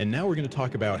And now we're going to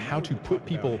talk about how to put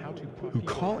people who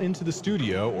call into the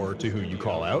studio or to who you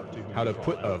call out, how to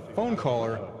put a phone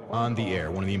caller on the air.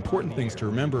 One of the important things to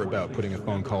remember about putting a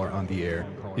phone caller on the air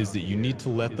is that you need to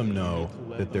let them know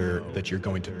that you're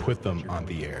going to put them on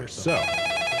the air. So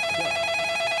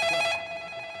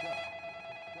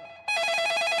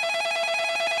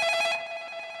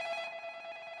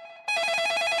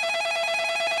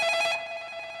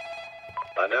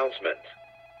announcement.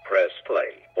 Press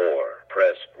play or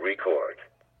press record.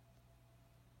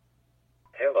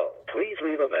 Hello. Please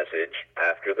leave a message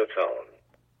after the tone.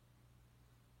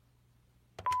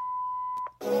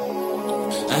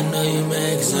 I know you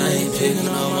mad cause I ain't picking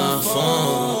up my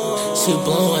phone. She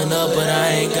blowing up but I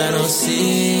ain't got no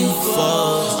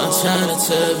C4. I'm trying to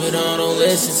tell you don't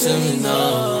listen to me,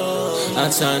 no. I'm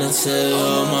trying to tell you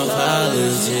all my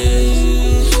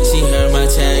apologies. She heard my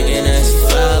tag and now she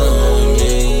following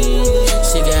me.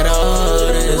 She got all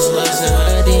this lust in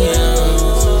her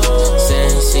DMs,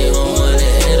 saying she don't wanna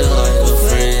hit her like her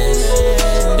friends.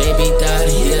 Baby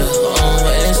daddy, yeah, on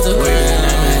Instagram.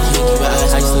 I'm not kick you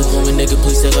out. I still for me, nigga,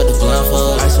 please take out the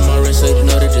blindfold. Ice on my wrist so you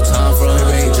know that the time from.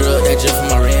 Red drug, that drip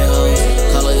from my red hose.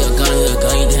 Call her your gun, he'll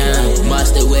gun you down. My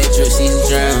stay wet, drip, season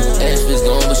drown. Ass bitch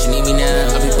gone, but she need me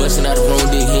now. I be busting out the room,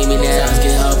 they hear me now. Sounds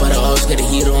get hot, but I always get a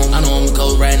heater on. I know I'm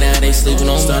cold right now, they sleeping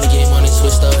on. Starting to get money,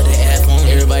 switched up the app on.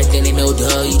 Everybody think they know,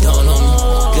 duh, you don't know me.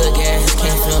 Good gas,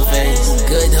 can't feel face.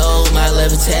 Good hoe, my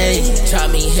levitate. Try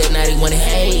me, hit 91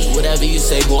 hate. Whatever you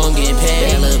say, boy, I'm getting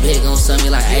paid. That little bitch gon' sell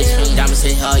me like ice cream. Diamonds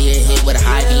hit hard, yeah, hit with a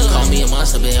high beam. Call me a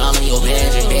monster, been all in your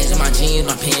bedroom. Bands in my jeans,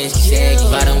 my pants be saggy.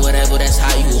 Bottom whatever, that's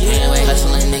how you win.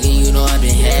 Hustling, nigga, you know I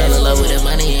been had. Fell in love with the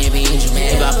money, ain't being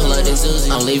dramatic. If I pull up this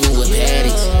Uzi, I'm leaving with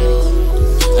patties.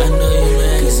 I know you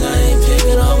mad cause I ain't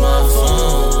picking up my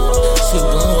phone. She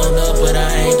blowing up, but I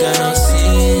ain't got no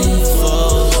C4.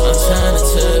 I'm trying to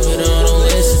tell you, don't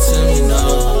listen to me, no.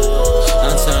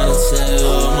 I'm trying to tell you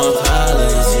all my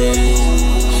apologies.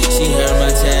 She heard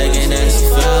my tag and now she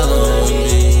following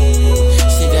me.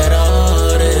 She got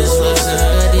all this lust in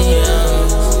her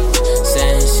DMs,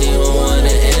 saying she don't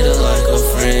wanna end her like her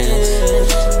friends.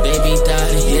 Baby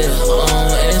daddy, yeah,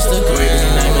 on Instagram.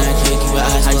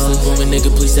 I used to boom a nigga,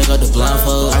 please take out the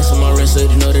blindfold. Ice on my wrist so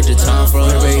you know that the time from.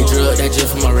 Red drug, that drip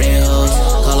from my red hose.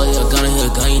 Call her your gun and he'll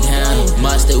gun you down.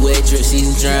 My stay wet, drip,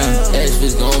 season drown. Ass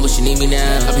bitch gone, but she need me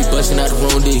now. I be busting out the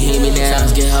room, do you hear me now?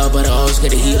 Sounds get hot, but I always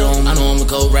get the heat on. I know I'm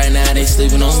cold right now, they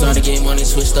sleeping on. Starting to get money,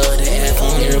 switched up the app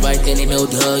on. Everybody think they know,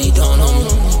 duh, you don't know me.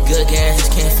 Good gas,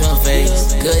 can't feel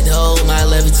face. Good hoe, my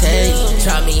levitate.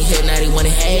 Try me, hit 91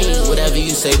 hate. Whatever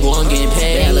you say, boy, I'm getting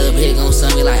paid. That little bitch gon'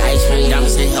 sell me like ice cream.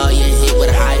 Diamonds hit hard, yeah, hit with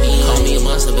a high beam. Call me a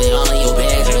monster, but all in your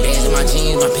bag. Bands in my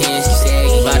jeans, my pants, you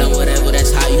saggy. Bottom whatever,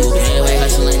 that's how you been.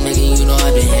 Hustling, nigga, you know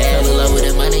I been had. Fell in love with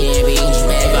the money, ain't being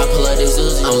dramatic. If I pull up this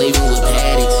Uzi, I'm leaving with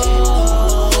patties.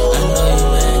 I know you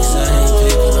mad cause I ain't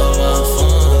picking up my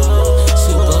phone.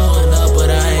 She blowing up, but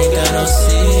I ain't got no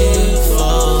C4.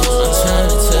 I'm trying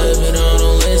to tell you,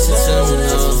 don't listen to me,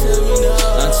 no.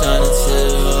 I'm trying to tell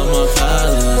you all my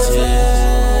apologies.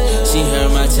 She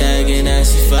heard my tag and now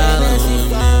she following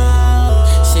me.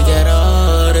 She got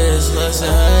all this lust in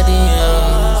her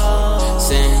DMs,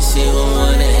 saying she don't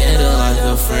wanna end her like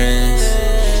her friends.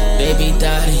 Baby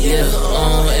daddy, yeah,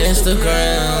 on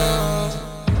Instagram.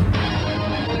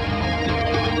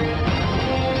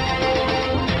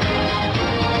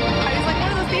 It's like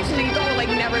one of those stations that you thought would like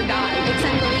never die. It's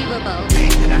unbelievable.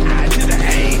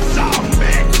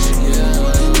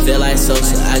 Feel like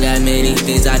Sosa, I got many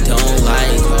things I don't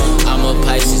like. I'm a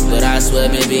Pisces, but I swear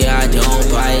maybe I don't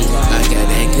bite. I got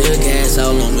that good gas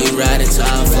all on me riding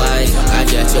top flight. I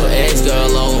got your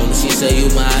ex-girl on, she say you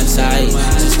my type.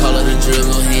 Just call her the drill,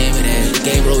 gon' hand me that.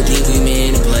 Game roll deep, we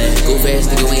man in black. Go fast,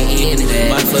 nigga, we ain't into that.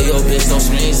 Might for your bitch, don't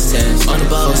scream test. On the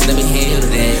boss, let me handle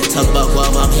that. Talk about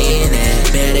guap, I'm hitting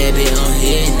that. Bad that bitch, I'm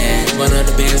hitting that. One of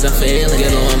the bands, I'm feeling.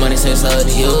 Get on my money, since up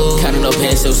to you. Counting no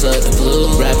pants, so suck the blue.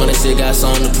 Rap on the shit, got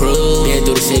something to prove. Been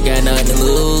through the shit, got nothing to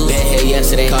lose. Bad hair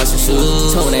yesterday, cost some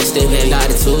shoes. Tone that stiff, had got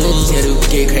the tools. Yeah, we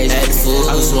get crazy at the food.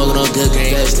 I was smoking on good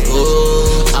game,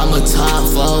 vegetables. I'm a top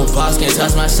flow, boss can't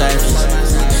touch my surface.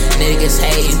 Niggas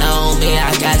hating on me,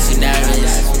 I got you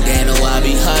nervous. They know I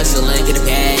be hustling, get a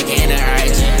bag and an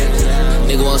urgent.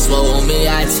 Nigga won't smoke on me,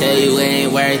 I tell you it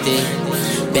ain't worth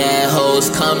it. Bad hoes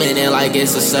coming in like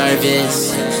it's a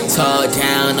service. Talk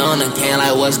down on the can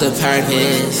like what's the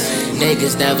purpose?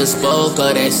 Niggas never spoke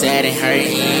or they said it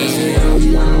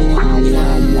hurting.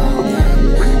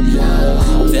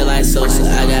 Feel like Sosa,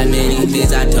 I got many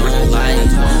things I don't like.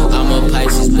 I'm a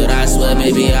Pisces, but I swear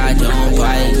maybe I don't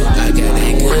bite. I got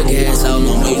that good gas all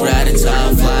on me riding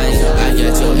top flight. I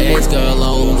got your ex-girl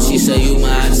on, she say you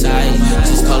my sight.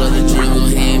 Just call it a dream,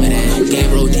 gon' hand me that.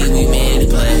 Game roll deep, we man to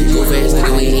play. Go fast,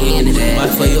 nigga, we into that.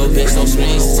 Watch for your bitch, no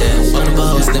strings attached. On the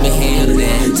balls, let me handle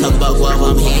that. Talk about guap,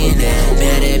 I'm hitting that.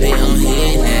 Bad that bitch, I'm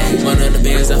hitting that. One of the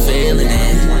bands, I'm feeling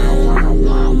that.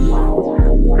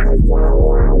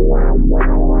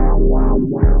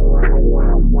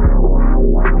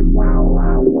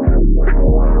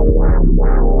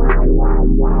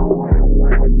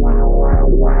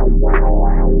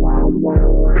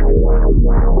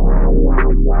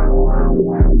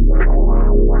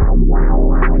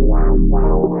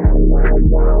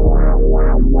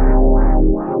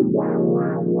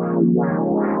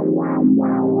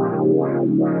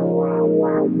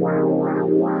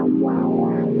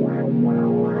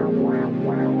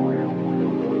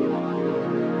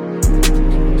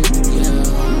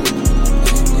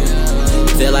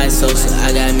 Feel like social, I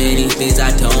got many things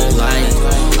I don't like.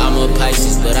 I'm a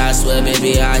Pisces, but I swear,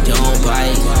 baby, I don't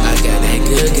bite. I got that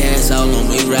good gas all on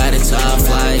me, riding top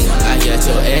flight. I got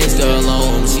your ex-girl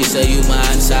on, she say you my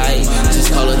type. Just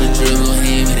call it a drill,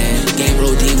 hand me that. Game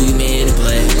roll deep, we man to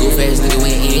play. Go fast, nigga,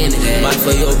 we into that. Fight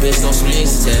for your bitch, no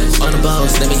strings attached. On the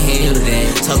balls, let me handle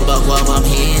that. Talk about guap, I'm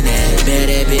hitting that. Bad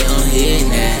that bitch, I'm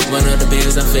hitting that. One of the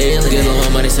bands, I'm feeling. Get on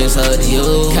my money, since up to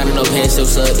you. Counting no pants, so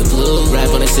suck the blue. Rap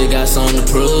on the shit, got something to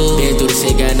prove. Been through the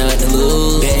shit, got nothing to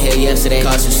lose. Bad hair yesterday,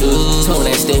 caught some shoes. Told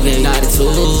that stick, baby, not a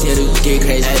tool. Yeah, dude, get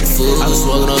crazy at the food. I was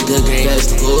smoking on good green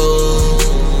vegetables.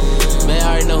 Man,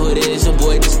 I already know who it is. Your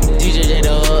boy, DJ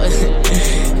Jaydub.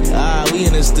 We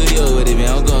in the studio with it, man.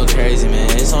 I'm going crazy, man.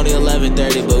 It's only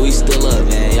 11:30, but we still up,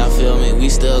 man. Y'all feel me? We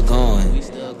still going.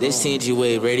 This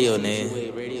tngwave radio, man.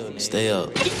 Stay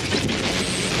up.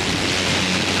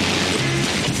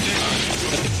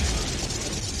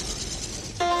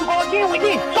 Again with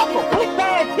this sucker, push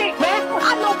ass shit, man.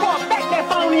 I know for a fact that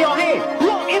phone in your hand. You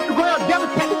on Instagram, devil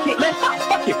check the shit, man. Stop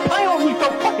fucking playing on me so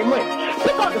fucking much.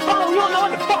 Pick up the phone, you don't know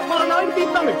what the fuck going on. It be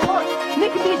something important.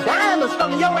 Nigga be dying or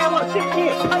something. Your ass wanna sit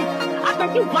here and play. I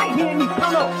think you might hear me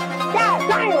come up. God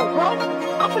damn, bro.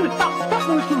 I'm finna stop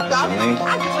fucking with you, dog. I'm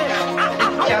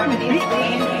finna beat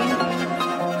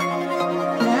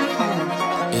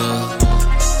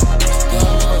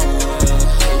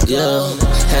Yeah.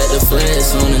 Had the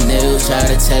flex on the news, try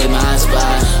to take my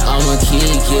spot. I'ma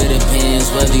keep getting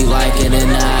pins, whether you like it or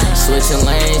not. Switching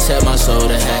lanes, set my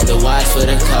shoulder, had to watch for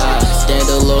the car. Thank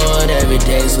the Lord every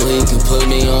day so he can put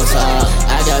me on top.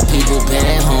 I got people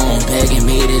back home begging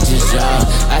me to just drop.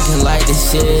 I can light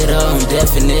this shit up,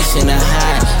 definition of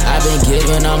hot. I've been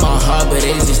giving all my heart, but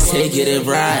they just take it and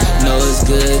ride. Know it's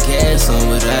good gas on,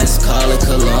 but I just call it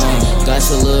cologne. Got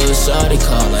your little shorty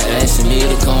calling, asking me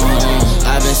to come home.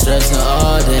 I've been stressing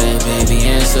all day, baby,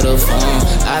 answer the phone.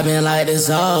 I've been like this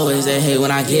always, they hate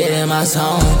when I get in my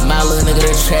zone. My little nigga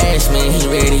the trash man, he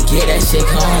ready to get that shit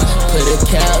gone. Put a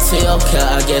cap to your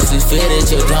cap, I guess we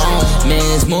fitted your dome. Man,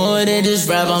 it's more than just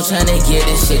rap, I'm tryna get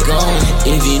this shit going.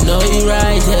 If you know you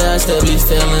right there, I still be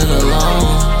feeling alone.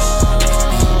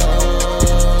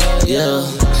 Yeah.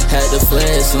 Had the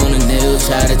flex on the news,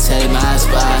 try to take my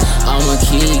spot. I'ma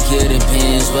keep getting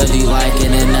pins, whether you like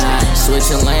it or not.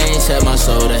 Switching lanes, set my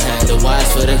shoulder, had to watch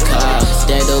for the car.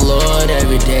 Thank the Lord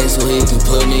every day so he can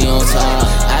put me on top.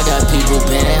 I got people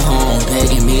back home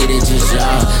begging me to just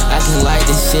drop. I can light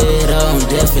this shit up,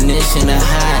 definition of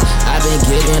hot. I've been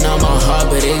giving all my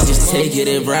heart, but they just take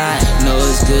it and ride. Know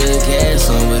it's good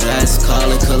gas on, but I just call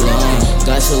it cologne.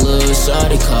 Got your little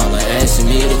shorty calling,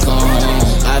 asking me to come home.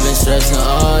 I've been stressing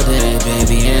all day,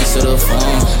 baby, answer the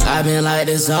phone. I've been like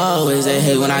this always, they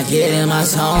hate when I get in my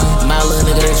zone. My little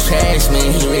nigga the trash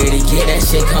man, he ready to get that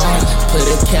shit gone. Put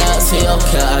a cap to your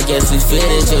cap, I guess we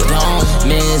fitted your dome.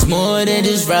 Man, it's more than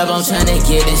just rap, I'm tryna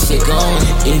get this shit going.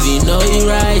 If you know you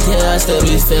right there, I still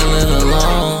be feeling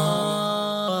alone.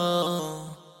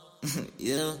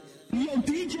 Yeah.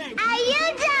 Are you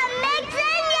done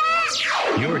mixing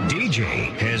yet? Your DJ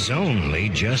has only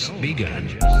just begun.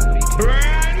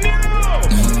 Brand new!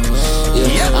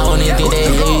 Yeah, I don't even think they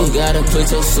hate you, gotta put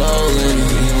your soul in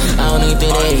it. I don't even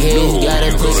think they hate you,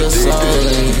 gotta put your soul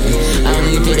in it. I don't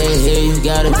even think they hate you,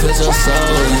 gotta put your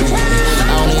soul in it.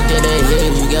 I don't even think they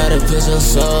hate you, gotta put your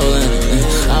soul in it.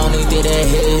 I don't even think they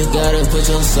hate you, gotta put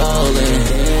your soul in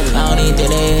it. I don't even think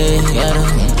they hate you, gotta.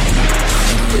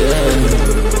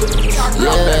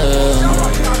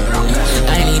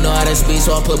 I ain't even know how to speak,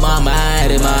 so I put my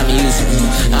mind in my music.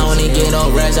 I don't even get no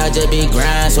rest, I just be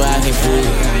grind so I can prove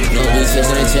it. No bitches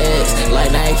in the text,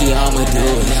 like Nike, I'ma do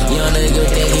it. Young nigga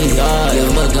think he hard, give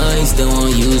him a gun, he still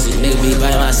won't use it. Nigga be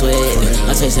biting my sweat,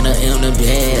 I'm chasing the M to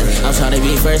bed. I'm tryna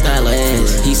be first, not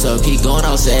last. He so keep going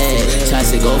outside, try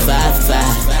to go 5 for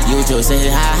 5. You just say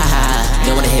ha ha ha.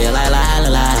 You wanna hear like la la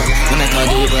la. When I call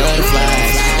you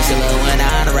butterflies, and she love when I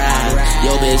ride.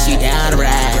 Yo, bitch, she down to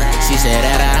ride. She said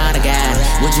that I'm the guy.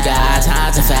 What you got?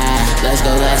 Time to fight. Let's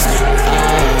go, let's go.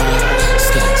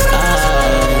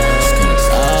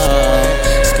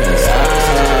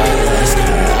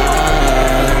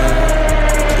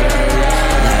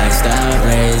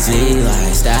 Crazy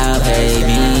lifestyle,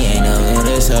 baby. Ain't no in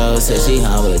this hoe, so she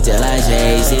humble till like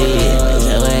Jay-Z. So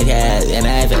it has, and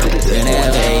I baby.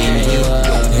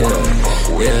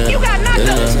 You got knocked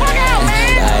the fuck out,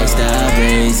 man. Lifestyle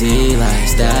crazy,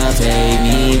 lifestyle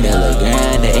baby.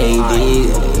 Milligram to AD,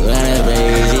 running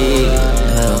crazy.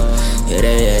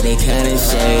 Yeah, they kinda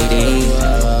shady.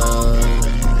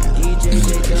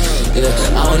 I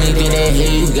don't even think that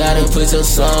here, you gotta put your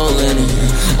soul in it.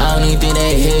 I don't even think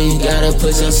that here, you gotta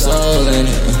put your soul in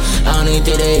it. I don't even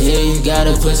think that here, you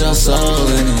gotta put your soul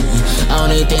in it. I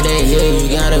don't even think that here, you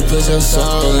gotta put your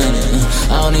soul in it.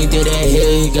 I don't even think that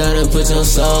here, you gotta put your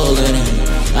soul in it.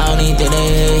 I don't even think that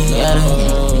here, you gotta.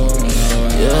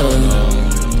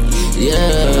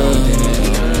 Yeah.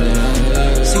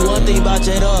 See, one thing about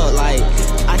Jaydub, like,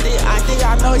 I think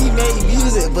I know he made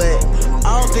music, but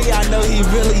I don't think I know he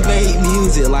really made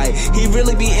music. Like, he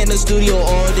really be in the studio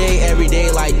all day, every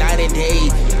day, like night and day,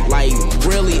 like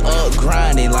really up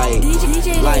grinding. Like,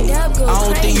 DJ like Jaydub goes I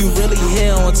don't think you really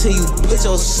hear until you put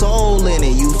your soul in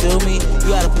it. You feel me? You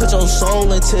gotta put your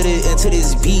soul into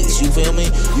this beats. You feel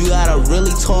me? You gotta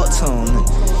really talk to him.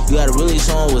 You gotta really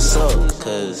show him what's up,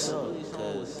 cause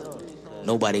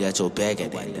nobody got your back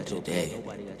at the end of the day.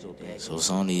 So it's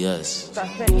only us. I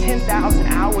spent 10,000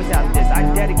 hours at this. I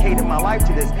dedicated my life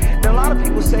to this. And a lot of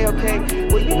people say, okay,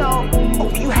 well, you know,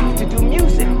 you have to do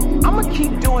music. I'm going to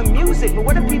keep doing music, but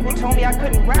what if people told me I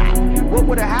couldn't rap? What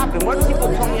would have happened? What if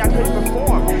people told me I couldn't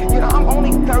perform? You know, I'm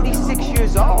only 36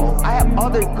 years old. I have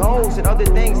other goals and other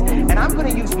things, and I'm going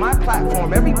to use my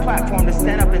platform, every platform, to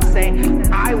stand up and say,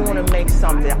 I want to make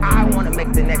something. I want to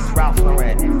make the next Ralph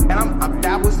Lauren. And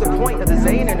that was the point of the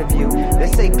Zayn interview.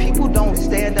 They say people don't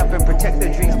stand up and protect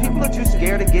their dreams. People are too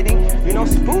scared of getting, you know,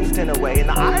 spoofed in a way. And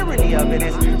the irony of it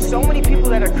is so many people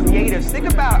that are creatives.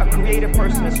 Think about a creative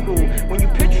person in school. When you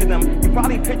picture them, you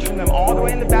probably picture them all the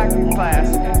way in the back of the class,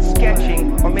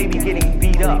 sketching or maybe getting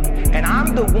beat up. And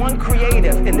I'm the one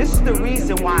creative, and this is the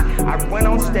reason why I went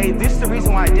on stage. This is the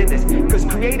reason why I did this, because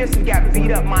creatives have got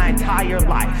beat up my entire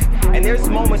life. And there's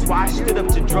moments where I stood up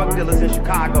to drug dealers in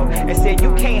Chicago and said,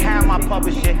 you can't have my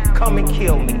publishing, come and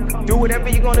kill me. Do whatever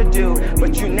you're gonna do,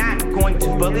 but you're not going to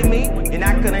bully me. You're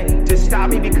not gonna just stop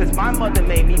me, because my mother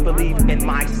made me believe in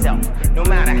myself. No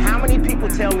matter how many people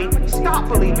tell me, stop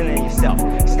believing in yourself.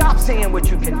 Stop saying what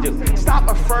you can do. Stop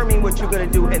affirming what you're gonna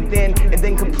do and then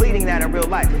completing that in real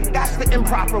life. That's the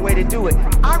improper way to do it.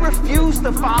 I refuse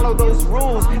to follow those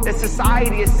rules that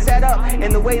society has set up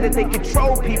in the way that they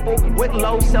control people with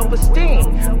low self-esteem.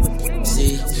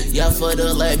 See, y'all for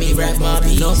to let me rap my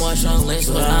beats. No more strong links,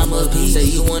 but I'm a beast. Say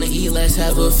you wanna eat, let's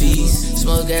have a feast.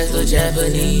 Smoke as the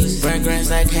Japanese, burn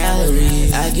grams like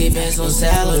calories. I get bands on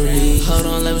salary. Hold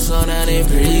on, let me slow down and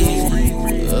breathe.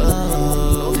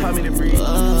 Tell me to breathe.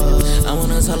 I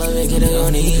wanna tell her, get it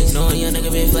on knees. Knowing your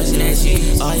nigga been flexing that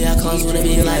shit. All y'all clones wanna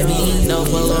be like me. No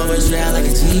pullovers, round like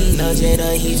a G. No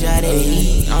Jada, he try to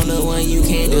heat. I'm the one you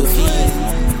can't defeat.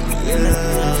 I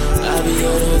be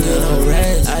able to get no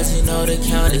rest. I just know to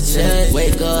count the check.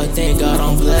 Wake up, thank God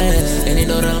I'm blessed. And they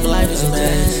know that I'm life is a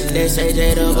mess. They say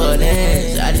Jaydub or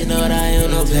next. I just know that I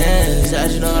am no past. I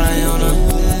just know that I am no.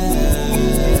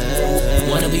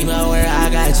 Wanna be my where I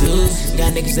got juice.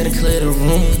 Got niggas that'll clear the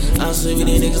room. I'm sweeping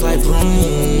these niggas like broom.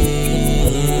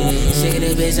 Shaking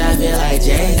this bitch, I feel like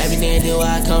Jay. Every day and do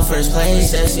I come first place.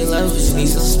 Says she love, but she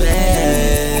needs some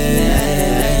space.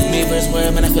 Me first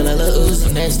word, man, I feel like a ooze.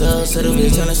 Next up, so the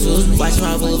bitch tryna snooze. Watch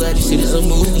my move, I just shit is a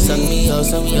movie. Suck me up,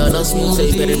 no smooth. So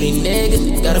you better be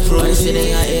nigga. Gotta prove this shit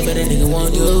ain't out here, but a nigga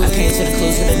won't do. I came to the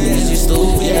clues, so the niggas just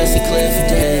stupid. Yeah, she clear for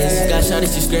days. Got shot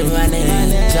at you screaming my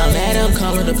name. Jump at him,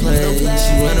 calling the play.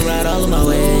 She running around all of my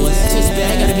ways. Just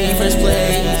back, gotta be in first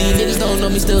place. These niggas don't know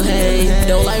me, still hate.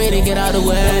 Don't like me to get out of the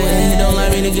way. Don't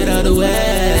like me to get out of the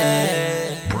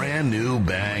way. Brand new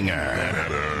banger.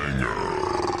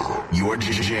 You're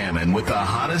jamming with the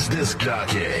hottest disc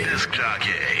jockey.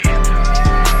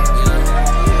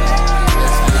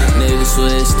 Niggas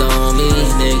switched on me,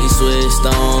 niggas switched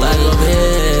on like a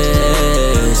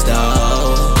pistol.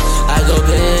 I go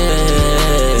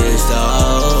pistol.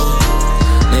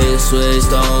 Niggas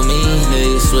switched on me,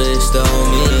 niggas switched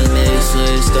on me, niggas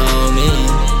switched on me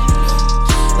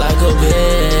like a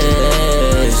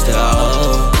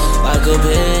pistol, like a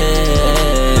pistol.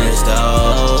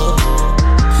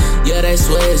 Yeah, they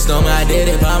switched on me, I did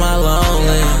it by my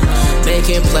lonely. They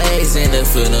making plays in the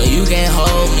field, no, you can't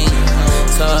hold me.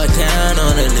 Talk down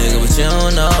on a nigga, but you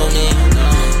don't know me.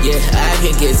 Yeah, I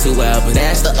can get too wild, but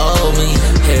that's the old me.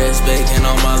 Hair's baking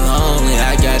on my lonely,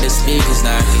 I got the speakers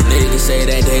knocking. Niggas say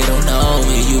that they don't know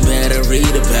me, you better read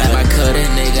about it. I cut a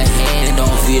nigga hand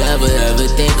off if you ever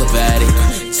think about it.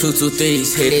 2, 2,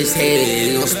 3s, hit his head,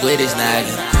 he gon' split his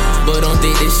noggin. But don't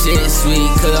think this shit sweet,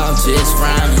 cause I'm just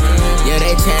rhyming. Yeah,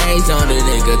 they changed on the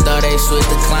nigga, thought they switched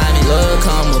the climate. Look,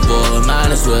 I'm a boy, might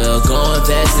as well go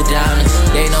invest the diamonds.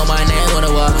 They know my name when I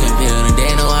walk in building,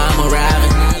 they know I'm arriving.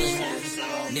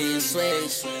 Niggas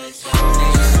switched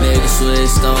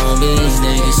on me,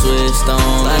 niggas switched on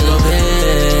me. I go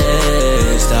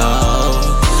pissed off,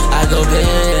 I go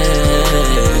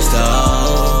pissed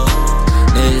off.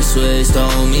 Niggas switched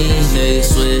on me,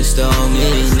 niggas switched on me,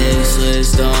 niggas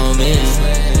switched on me.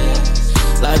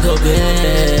 Like a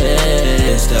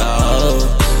pissed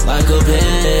off, like a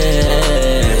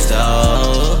pissed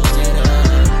off.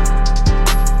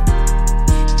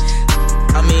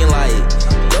 I mean, like,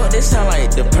 yo, this sound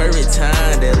like the perfect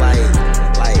time that, like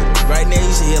right now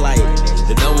you should hear like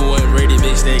the #1 rated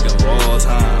mixtape of all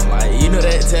time. Like, you know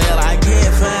that tell? I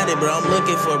can't find it, bro. I'm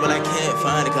looking for it, but I can't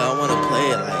find it cause I wanna play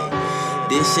it. Like,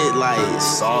 this shit like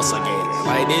sauce again.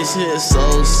 Like, this shit is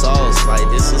so sauce. Like,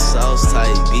 this is sauce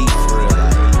type beat for real.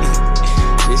 Like,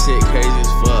 this shit crazy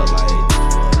as fuck. Like,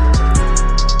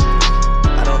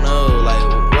 I don't know. Like,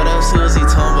 what else was he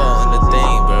talking about in the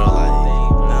thing, bro? Like,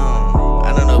 no, I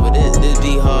don't know. But this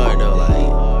beat hard though.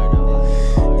 Like,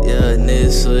 yeah,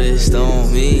 niggas switched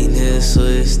on me, niggas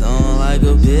switched on like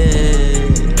a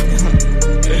bitch.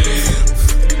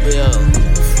 But yo,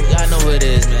 y'all know who it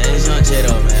is, man. It's Young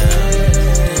Jaydub, man.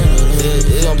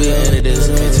 It's gonna be the end of this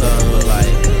time, but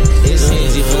like, it's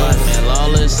easy for life, man.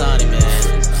 Lawless Sonny, man.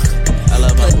 I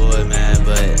love my boy, man,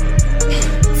 but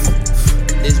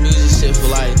this music shit for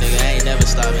life, nigga. I ain't never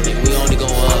stopping, nigga. We only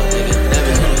going up, nigga.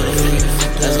 Never gonna.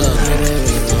 Let's go.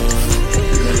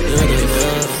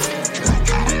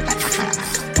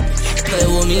 Play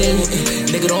with me,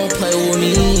 nigga. Don't play with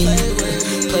me.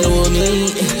 Play with me,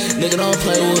 nigga. Don't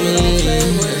play with me.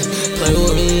 Play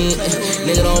with me,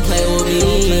 nigga. Don't play with me.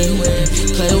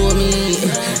 Play with me,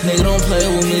 nigga. Don't play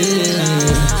with me.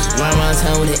 Run around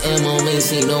town with the M on me,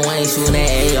 see no, I ain't shooting that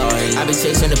AR. I be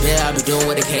chasing the bell, I be doing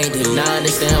what they can't do. Now I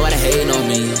understand why they hating on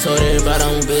me. Told everybody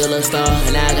I'm gonna be a little star,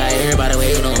 and now I got everybody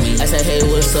waiting on me. I said, hey,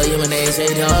 what's up, yeah, my name's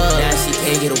Jaydub. Now she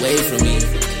can't get away from me.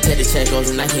 Take the check goes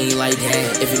and I can't like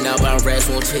that. If you know about rats,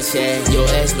 won't chit chat. Your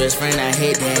ex-best friend, I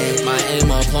hate that. My aim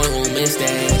on point, won't miss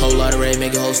that. Whole lot of red,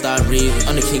 make a whole start breathing.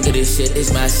 I'm the king of this shit,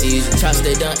 it's my season. Try to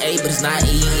stay done 8, but it's not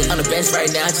easy. On the bench right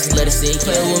now, just let it sink.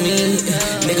 Play with me,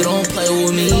 nigga, don't play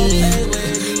with me.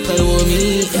 Play with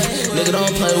me, nigga,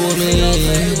 don't play with me.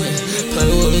 Play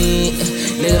with me,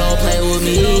 nigga, don't play with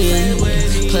me.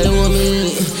 Play with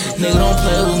me, nigga, don't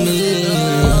play with me.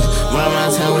 Run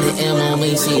around town with the M on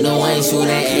me, see no, I ain't shooting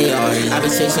that AR. I be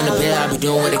chasing the bell, I be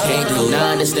doing what they can't do. Now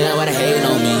I understand why they hating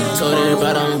on me. Told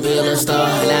everybody I'm gonna be a little star,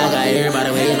 and now I got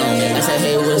everybody waiting on me. I said,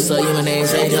 hey, what's up, yeah, my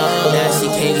name's Jaydub. Now she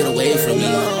can't get away from me.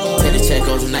 Take the check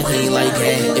goes and I can't like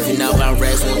that. If you know about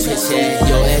rats, won't chit chat.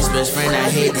 Your ex-best friend, I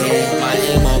hate that. My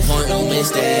aim on point, won't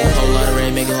miss that. Whole lot of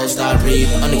red, make a whole start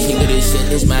breathing. I'm the king of this shit,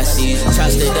 it's my season.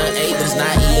 Try to stay done 8, but it's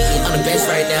not easy. On the bench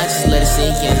right now, just let it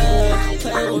sink in.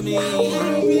 Play with me, play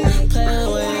with me, play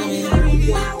with me.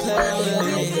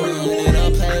 Nigga,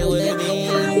 don't play with me,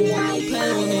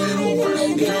 play with me.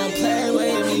 Nigga, don't play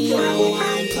with me,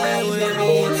 play with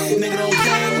me. Nigga, don't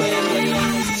play with me.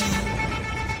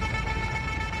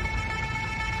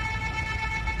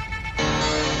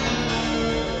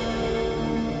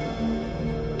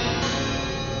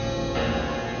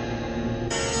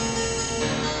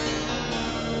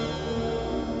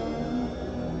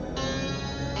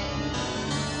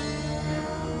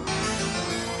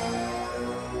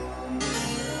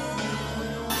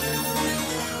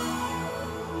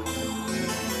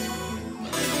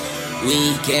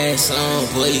 Weak ass song,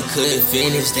 boy, you couldn't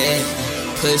finish that.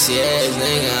 Pussy ass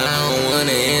nigga, I don't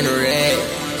wanna interact.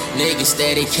 Nigga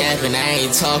steady capping, I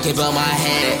ain't talking about my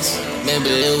hats. Remember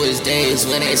it was days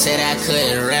when they said I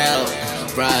couldn't rap.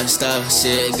 Broad stuff,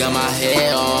 shit, got my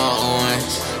head all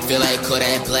orange. Feel like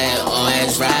Kodak Black,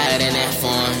 always riding that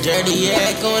form. Dirty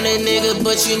act on a nigga,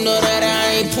 but you know that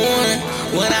I ain't pouring.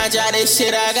 When I drop this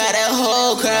shit, I got that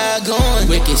whole crowd going.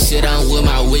 Wicked shit, I'm with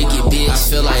my wicked bitch. I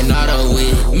feel like Nardo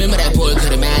with. Remember that boy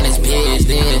could've mind his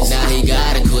business. Now he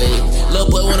gotta quit. Lil'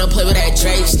 boy wanna play with that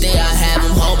Drake still. I have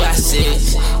him home by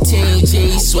 6. Team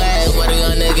G swag, what a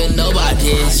young nigga know about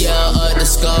this. Yeah, up the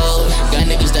skull. Got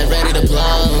niggas that that ready to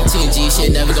blow. TG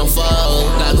shit never gon' fold.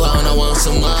 Got grown, I want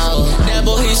some more. That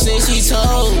boy, he said she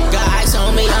told. Got ice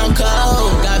on me, I'm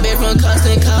cold. Got bit from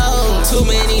custom code. Too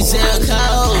many zip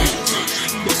codes.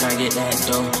 Bitch, I get that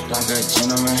dope like a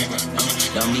gentleman.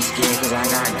 Don't be scared cause I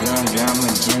got guns, girl, I'm a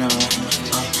gentleman.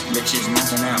 Bitches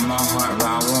knocking out my heart, but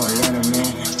I won't let them in.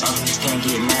 Can't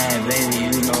get mad, baby,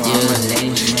 you know I'm a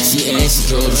lady, man. She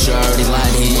insecure, but she already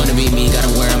lied in. Wanna be me, gotta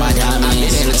wear my diamond. I've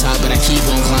been at the top, but I keep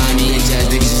on climbing. Jack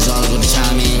niggas is always gonna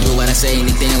chime in. Do what I say,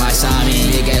 anything like Simon.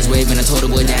 Big ass wave and I told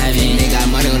her boy diving. They got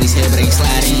money on his head, but they ain't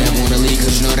sliding. Never wanna leave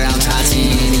cause you know that I'm toxic.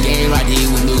 In the game, I did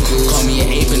with new cool. Call me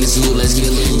an ape in the zoo, let's get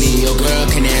loose. Me and your girl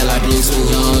can air like Bluetooth.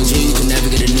 Young G, you can never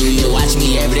get a new you. Watch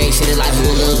me every day, shit is like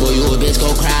Hulu. Boy, you a bitch, go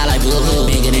cry like Boo-Hoo.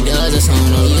 Bigger than does or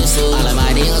something on YouTube. All of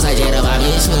my deals, I Jaydub, I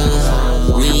miss you.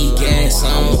 We got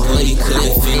some, boy, you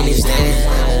couldn't finish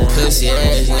that. Pussy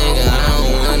ass nigga, I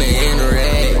don't wanna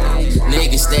interact.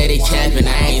 Niggas steady capping,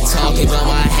 I ain't talking about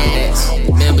my hats.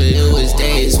 Remember it was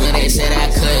days when they said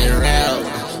I couldn't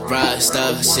rap. Rock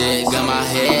stuff shit, got my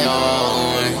head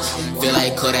all orange. Feel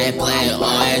like Kodak Black,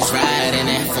 always riding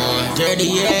that phone.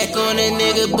 Dirty act on a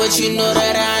nigga, but you know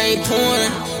that I ain't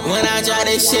pouring. When I drop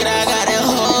this shit, I got that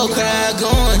whole crowd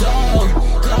going.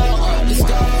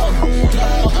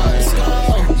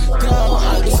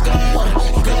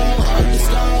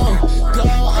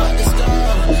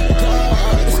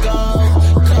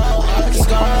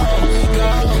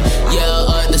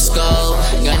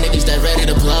 Got niggas that ready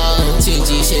to blow.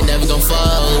 TG shit never gon'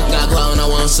 fold. Got grown, I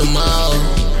want some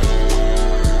more.